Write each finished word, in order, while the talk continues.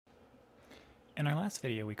In our last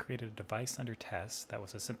video, we created a device under test that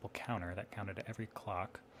was a simple counter that counted every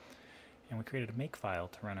clock, and we created a makefile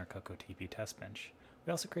to run our cocotb test bench. We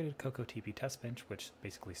also created a cocotb test bench, which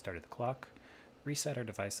basically started the clock, reset our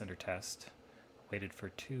device under test, waited for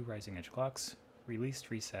 2 rising edge clocks, released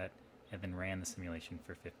reset, and then ran the simulation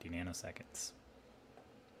for 50 nanoseconds.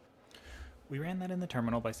 We ran that in the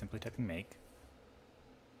terminal by simply typing make,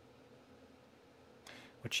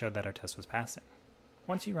 which showed that our test was passing.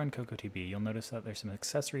 Once you run cocotb, you'll notice that there's some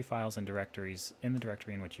accessory files and directories in the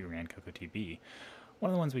directory in which you ran cocotb. One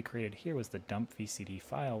of the ones we created here was the dump VCD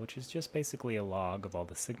file, which is just basically a log of all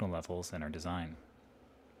the signal levels in our design.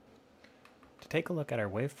 To take a look at our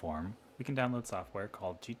waveform, we can download software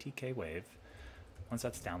called GTKWave. Once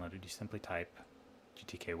that's downloaded, you simply type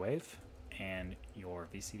GTKWave and your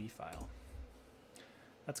VCD file.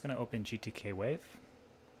 That's going to open GTKWave,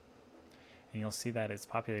 and you'll see that it's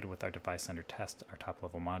populated with our device under test, our top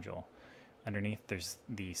level module. Underneath there's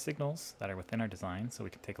the signals that are within our design, so we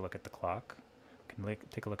can take a look at the clock, we can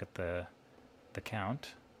take a look at the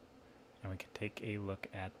count, and we can take a look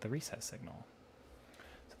at the reset signal.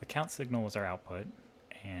 So the count signal was our output,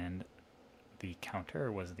 and the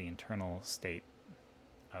counter was the internal state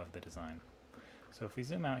of the design. So if we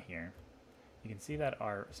zoom out here, you can see that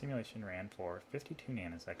our simulation ran for 52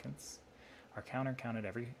 nanoseconds. Our counter counted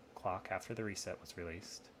every clock after the reset was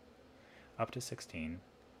released, up to 16,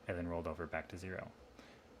 and then rolled over back to 0.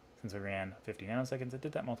 Since we ran 50 nanoseconds, it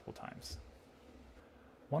did that multiple times.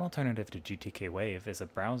 One alternative to GTKWave is a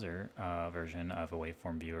browser version of a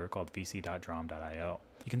waveform viewer called vc.drom.io.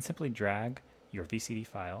 You can simply drag your VCD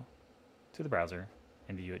file to the browser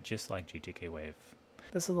and view it just like GTKWave.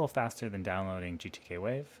 This is a little faster than downloading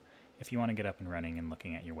GTKWave if you want to get up and running and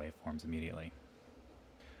looking at your waveforms immediately.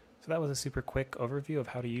 So that was a super quick overview of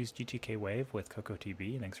how to use GTKWave with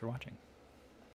cocotb. Thanks for watching.